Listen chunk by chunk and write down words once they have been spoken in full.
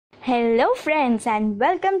Hello friends and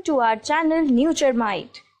welcome to our channel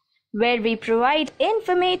Nuturemite, where we provide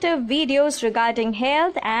informative videos regarding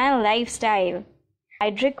health and lifestyle.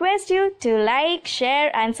 I'd request you to like,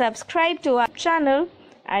 share and subscribe to our channel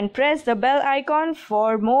and press the bell icon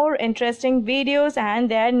for more interesting videos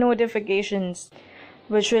and their notifications,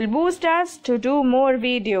 which will boost us to do more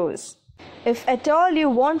videos. If at all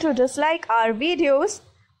you want to dislike our videos,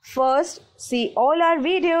 first see all our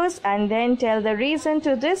videos and then tell the reason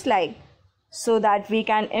to dislike so that we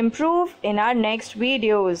can improve in our next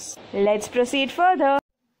videos. Let's proceed further.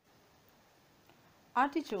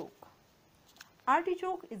 Artichoke.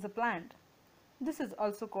 Artichoke is a plant. This is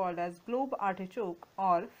also called as globe artichoke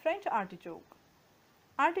or French artichoke.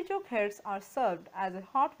 Artichoke heads are served as a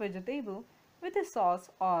hot vegetable with a sauce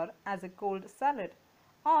or as a cold salad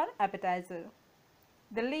or appetizer.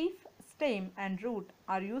 The leaf, stem and root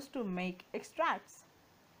are used to make extracts.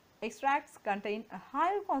 Extracts contain a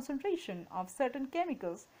higher concentration of certain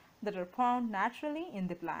chemicals that are found naturally in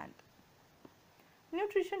the plant.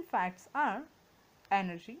 Nutrition facts are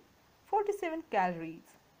energy 47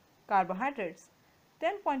 calories, carbohydrates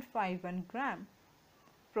 10.51 gram,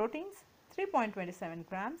 proteins 3.27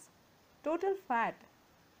 grams, total fat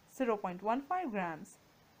 0.15 grams,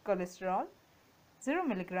 cholesterol 0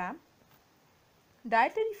 milligram,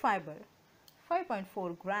 dietary fiber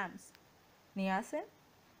 5.4 grams, niacin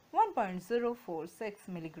 1.046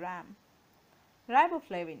 milligram,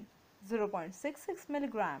 riboflavin 0.66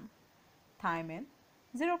 milligram, thiamine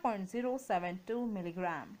 0.072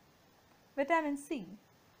 milligram, vitamin C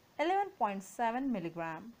 11.7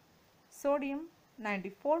 milligram, sodium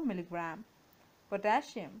 94 milligram,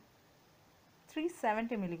 potassium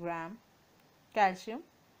 370 milligram, calcium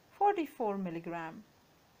 44 milligram,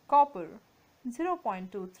 copper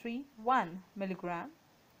 0.231 milligram,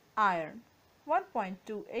 iron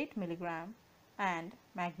 1.28 milligram and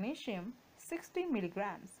magnesium 60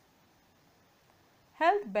 milligrams.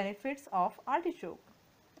 Health benefits of artichoke.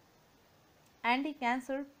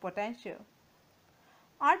 Anti-cancer potential.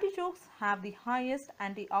 Artichokes have the highest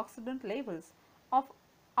antioxidant levels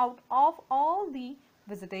out of all the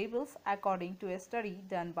vegetables according to a study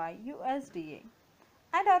done by USDA.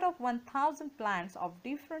 And out of 1,000 plants of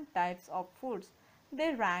different types of foods,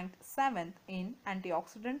 they ranked 7th in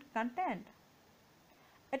antioxidant content.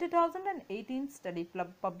 A 2018 study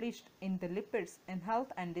published in the Lipids in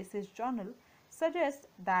Health and Disease Journal suggests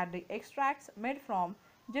that the extracts made from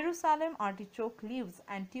Jerusalem artichoke leaves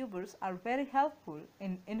and tubers are very helpful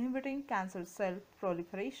in inhibiting cancer cell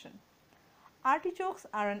proliferation. Artichokes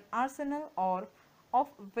are an arsenal of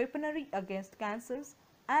weaponry against cancers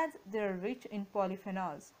as they are rich in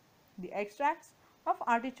polyphenols. The extracts of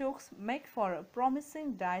artichokes make for a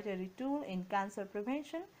promising dietary tool in cancer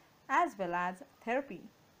prevention as well as therapy.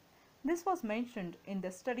 This was mentioned in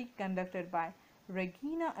the study conducted by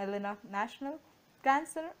Regina, Elena National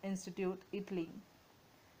Cancer Institute, Italy.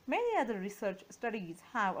 Many other research studies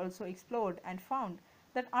have also explored and found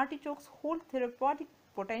that artichokes hold therapeutic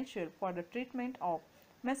potential for the treatment of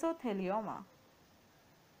mesothelioma.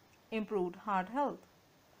 Improved heart health.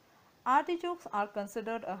 Artichokes are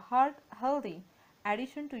considered a heart-healthy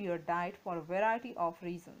addition to your diet for a variety of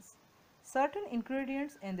reasons. Certain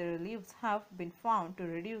ingredients in their leaves have been found to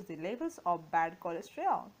reduce the levels of bad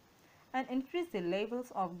cholesterol and increase the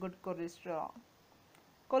levels of good cholesterol.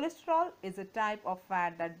 Cholesterol is a type of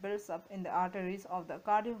fat that builds up in the arteries of the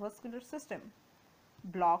cardiovascular system,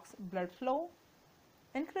 blocks blood flow,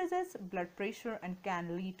 increases blood pressure and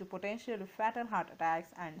can lead to potentially fatal heart attacks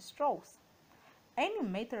and strokes. Any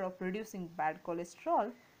method of reducing bad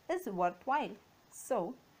cholesterol is worthwhile,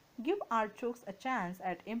 so give artichokes a chance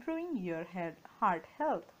at improving your heart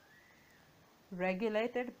health.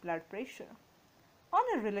 Regulated blood pressure. On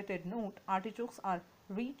a related note, artichokes are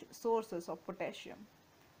rich sources of potassium,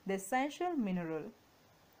 the essential mineral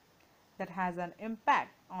that has an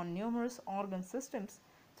impact on numerous organ systems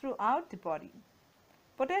throughout the body.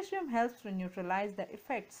 Potassium helps to neutralize the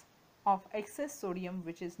effects of excess sodium,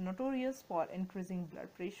 which is notorious for increasing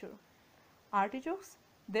blood pressure. Artichokes,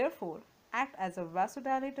 therefore, act as a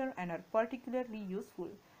vasodilator and are particularly useful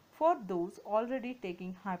for those already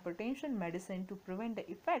taking hypertension medicine to prevent the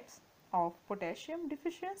effects of potassium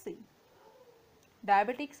deficiency.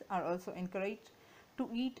 Diabetics are also encouraged to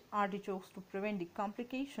eat artichokes to prevent the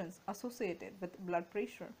complications associated with blood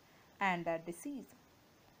pressure and that disease.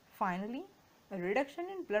 Finally, a reduction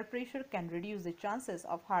in blood pressure can reduce the chances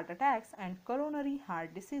of heart attacks and coronary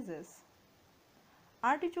heart diseases.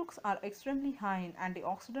 Artichokes are extremely high in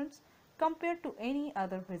antioxidants compared to any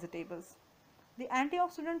other vegetables. The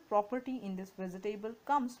antioxidant property in this vegetable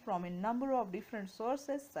comes from a number of different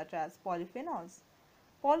sources such as polyphenols,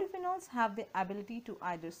 Polyphenols have the ability to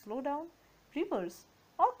either slow down, reverse,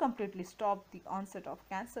 or completely stop the onset of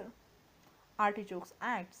cancer. Artichokes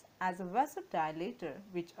acts as a vasodilator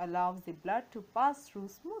which allows the blood to pass through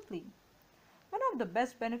smoothly. One of the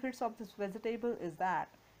best benefits of this vegetable is that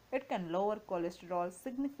it can lower cholesterol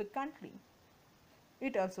significantly.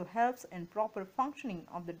 It also helps in proper functioning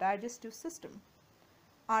of the digestive system.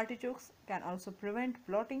 Artichokes can also prevent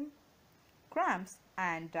bloating, cramps,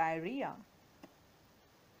 and diarrhea.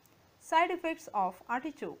 Side effects of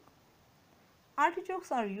artichoke.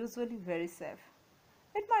 Artichokes are usually very safe.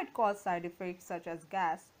 It might cause side effects such as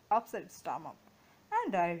gas, upset stomach,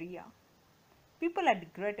 and diarrhea. People at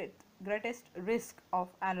the greatest risk of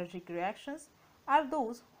allergic reactions are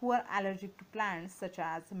those who are allergic to plants such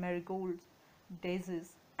as marigolds,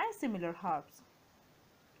 daisies, and similar herbs.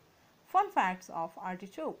 Fun facts of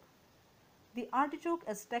artichoke. The artichoke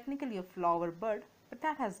is technically a flower bud, but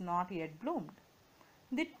that has not yet bloomed.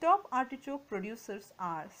 The top artichoke producers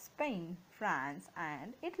are Spain, France,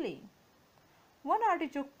 and Italy. One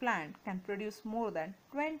artichoke plant can produce more than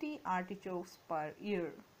 20 artichokes per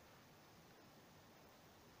year.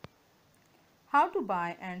 How to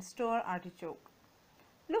buy and store artichoke.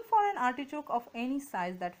 Look for an artichoke of any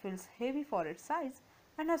size that feels heavy for its size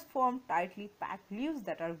and has firm, tightly packed leaves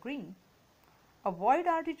that are green. Avoid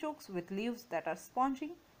artichokes with leaves that are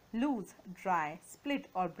spongy, loose, dry, split,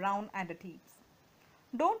 or brown at the tips.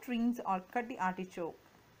 Don't rinse or cut the artichoke.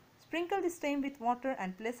 Sprinkle the stem with water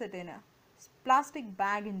and place it in a plastic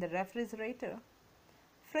bag in the refrigerator.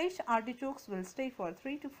 Fresh artichokes will stay for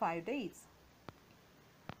 3 to 5 days.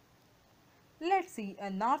 Let's see a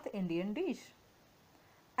North Indian dish.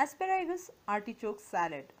 Asparagus artichoke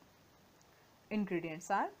salad. Ingredients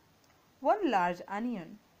are 1 large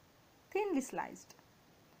onion, thinly sliced,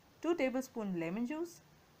 2 tablespoons lemon juice,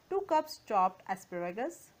 2 cups chopped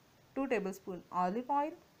asparagus, 2 tablespoons olive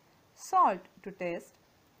oil, salt to taste,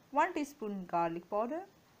 1 teaspoon garlic powder,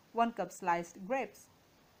 1 cup sliced grapes,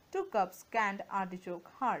 2 cups canned artichoke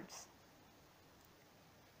hearts.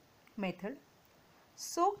 Method: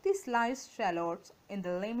 soak the sliced shallots in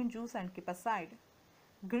the lemon juice and keep aside.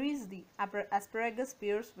 Grease the asparagus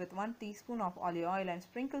pears with 1 teaspoon of olive oil and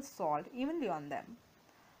sprinkle salt evenly on them.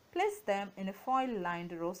 Place them in a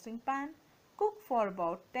foil-lined roasting pan. Cook for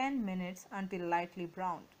about 10 minutes until lightly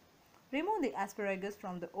browned. Remove the asparagus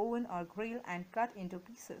from the oven or grill and cut into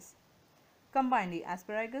pieces. Combine the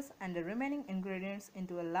asparagus and the remaining ingredients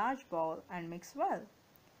into a large bowl and mix well.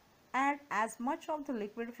 Add as much of the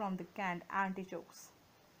liquid from the canned artichokes.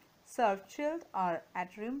 Serve chilled or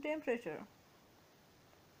at room temperature.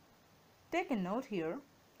 Take a note here.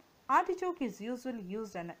 Artichoke is usually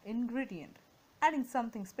used as an ingredient, adding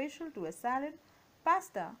something special to a salad,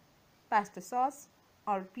 pasta, pasta sauce,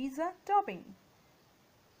 or pizza topping.